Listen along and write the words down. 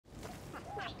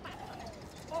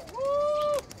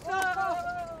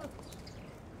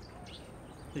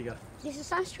Here you go. This is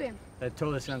sunscreen. That's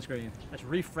totally sunscreen. That's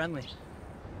reef friendly.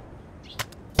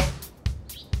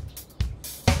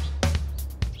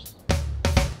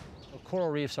 Coral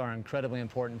reefs are incredibly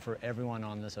important for everyone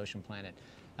on this ocean planet.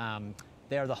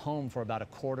 They are the home for about a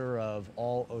quarter of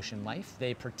all ocean life.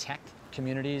 They protect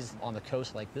communities on the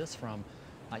coast like this from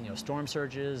storm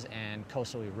surges and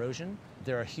coastal erosion.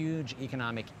 They're a huge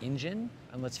economic engine,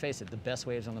 and let's face it, the best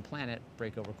waves on the planet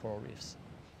break over coral reefs.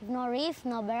 No reef,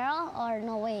 no barrel, or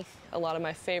no wave. A lot of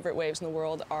my favorite waves in the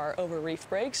world are over reef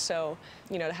breaks, so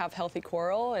to have healthy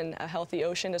coral and a healthy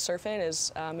ocean to surf in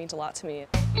means a lot to me.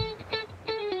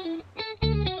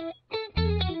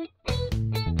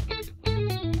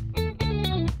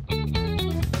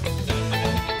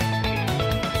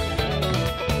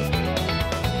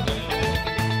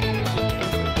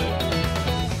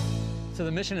 So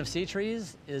the mission of Sea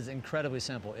Trees is incredibly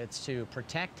simple. It's to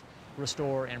protect,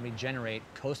 restore, and regenerate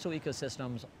coastal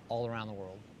ecosystems all around the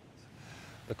world.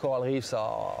 The coral reefs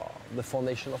are the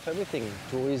foundation of everything.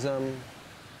 Tourism,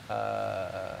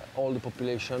 all the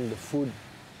population, the food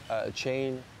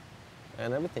chain,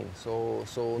 and everything. So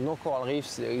no coral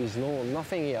reefs, there is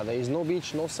nothing here. There is no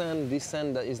beach, no sand. This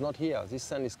sand is not here. This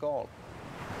sand is coral.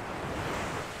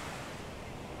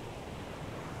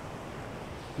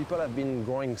 People have been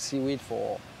growing seaweed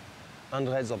for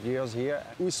hundreds of years here.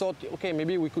 We thought, okay,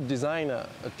 maybe we could design a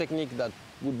technique that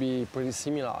would be pretty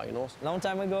similar, Long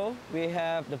time ago, we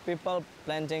have the people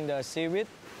planting the seaweed,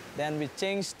 then we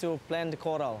changed to plant the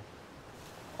coral.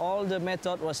 All the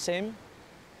method was same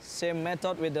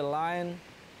method with the line,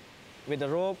 with the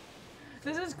rope.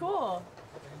 This is cool.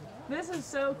 This is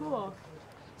so cool.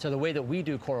 So the way that we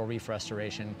do coral reef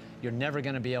restoration, you're never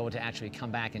going to be able to actually come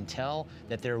back and tell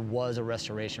that there was a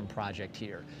restoration project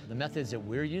here. The methods that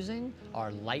we're using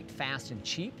are light, fast, and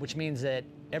cheap, which means that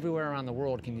everywhere around the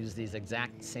world can use these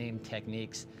exact same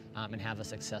techniques and have a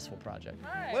successful project.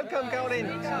 Right. Welcome,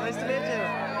 Caroline. Nice to meet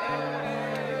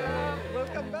you.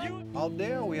 Welcome back. Out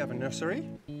there, we have a nursery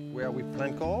where we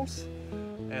plant corals.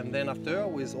 And then after,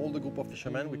 with all the group of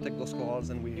fishermen, we take those corals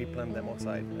and we replant them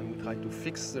outside. And we try to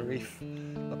fix the reef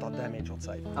that are damaged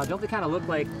outside. Don't they kind of look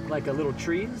like a little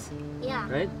trees? Yeah.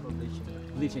 Right?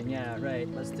 Bleaching, yeah, right.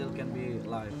 But still can be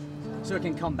live. So it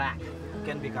can come back.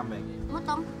 Can be come back.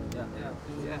 Motong. Ya.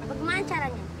 Bagaimana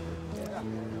caranya?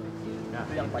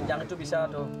 Yang panjang itu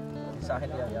bisa tuh disahin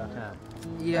ya.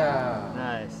 Iya.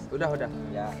 Nice. Udah.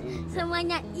 Ya.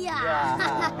 Semuanya iya.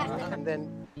 And then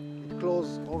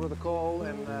close over the coral,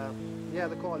 and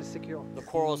the coral is secure. The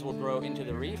corals will grow into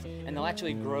the reef, and they'll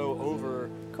actually grow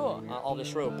over all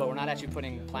this rope, but we're not actually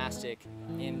putting plastic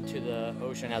into the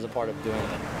ocean as a part of doing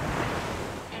it.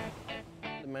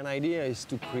 The main idea is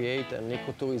to create an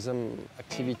ecotourism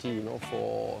activity,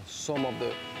 for some of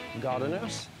the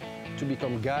gardeners to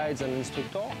become guides and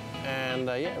instructors, and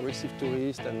receive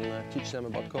tourists and teach them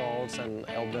about corals and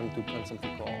help them to plant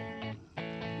something coral.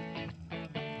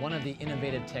 One of the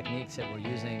innovative techniques that we're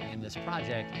using in this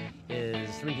project is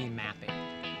 3D mapping.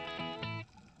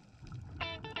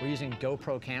 We're using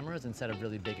GoPro cameras instead of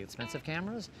really big, expensive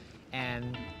cameras,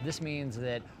 and this means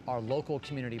that our local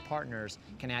community partners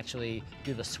can actually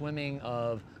do the swimming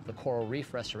of the coral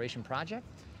reef restoration project.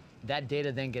 That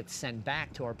data then gets sent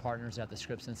back to our partners at the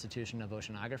Scripps Institution of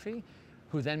Oceanography,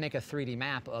 who then make a 3D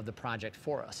map of the project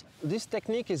for us. This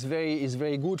technique is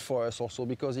very good for us also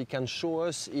because it can show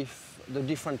us if the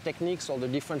different techniques or the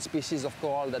different species of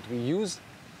coral that we use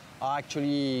are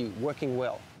actually working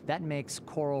well. That makes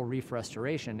coral reef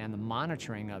restoration and the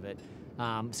monitoring of it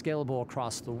scalable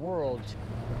across the world.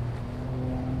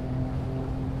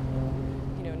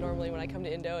 Normally when I come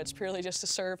to Indo, it's purely just to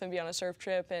surf and be on a surf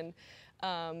trip, and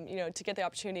to get the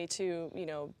opportunity to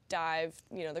dive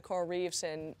the coral reefs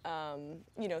and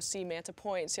see Manta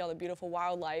Point, see all the beautiful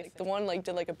wildlife. The one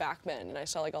did a back bend, and I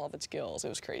saw all of its gills. It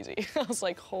was crazy. I was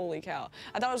like, holy cow!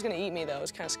 I thought it was gonna eat me though. It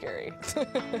was kind of scary.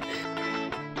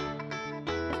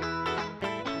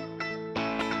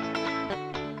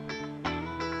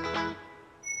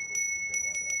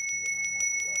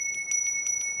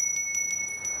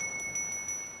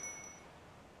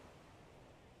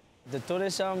 The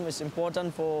tourism is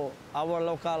important for our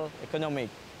local economic,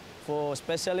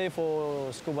 especially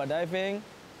for scuba diving,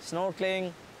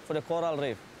 snorkeling, for the coral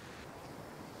reef.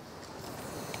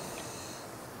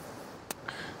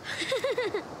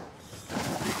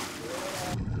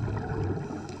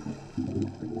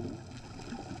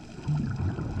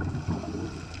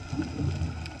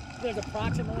 There's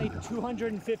approximately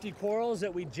 250 corals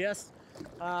that we just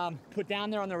put down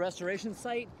there on the restoration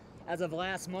site as of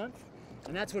last month.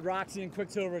 And that's what Roxy and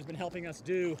Quicksilver has been helping us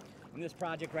do in this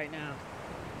project right now.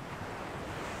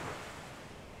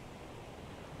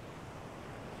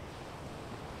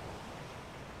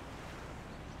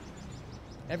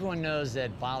 Everyone knows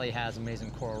that Bali has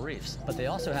amazing coral reefs, but they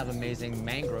also have amazing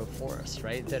mangrove forests,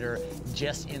 right, that are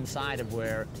just inside of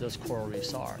where those coral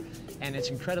reefs are. And it's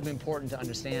incredibly important to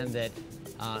understand that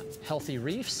healthy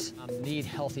reefs need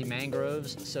healthy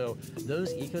mangroves, so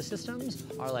those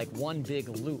ecosystems are like one big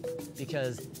loop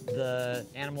because the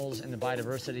animals and the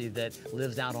biodiversity that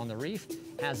lives out on the reef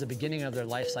has the beginning of their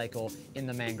life cycle in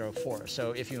the mangrove forest.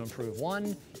 So if you improve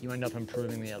one, you end up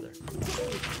improving the other.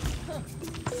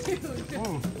 Dude, you're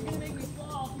gonna make me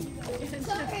fall.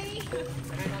 Sorry.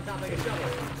 Hang on top like a shovel.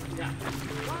 Yeah.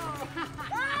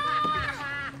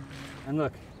 And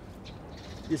look,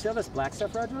 you see all this black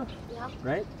stuff, Roger? Yeah.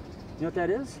 Right? You know what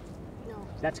that is? No.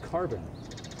 That's carbon.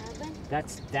 Carbon?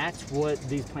 That's what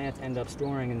these plants end up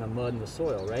storing in the mud and the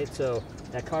soil, right? So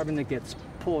that carbon that gets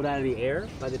pulled out of the air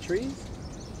by the trees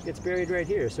gets buried right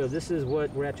here. So this is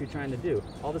what we're actually trying to do.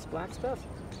 All this black stuff,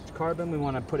 it's carbon, we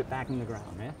want to put it back in the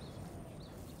ground, right?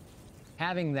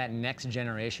 Having that next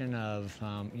generation of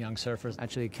young surfers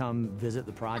actually come visit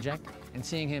the project and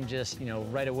seeing him just,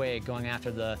 right away going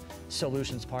after the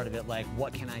solutions part of it, like,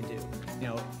 what can I do?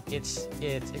 It's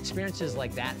experiences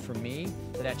like that for me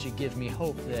that actually give me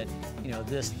hope that,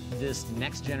 this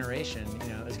next generation,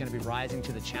 is going to be rising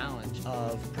to the challenge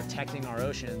of protecting our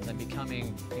oceans and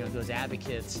becoming, those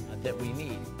advocates that we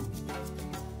need.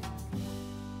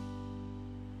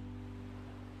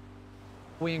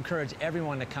 We encourage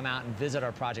everyone to come out and visit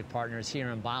our project partners here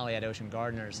in Bali at Ocean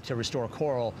Gardeners to restore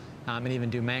coral and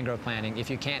even do mangrove planting. If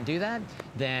you can't do that,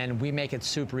 then we make it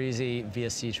super easy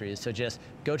via Sea Trees. So just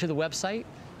go to the website,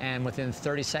 and within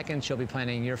 30 seconds, you'll be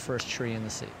planting your first tree in the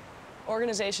sea.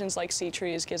 Organizations like Sea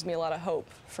Trees gives me a lot of hope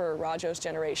for Rajo's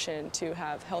generation to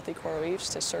have healthy coral reefs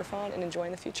to surf on and enjoy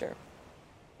in the future.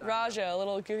 Rajo, a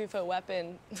little goofy foot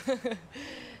weapon,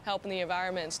 helping the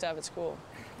environment and stuff, it's cool.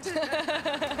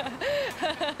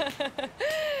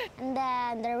 And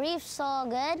then the reef's so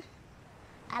good.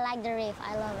 I like the reef.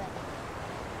 I love it.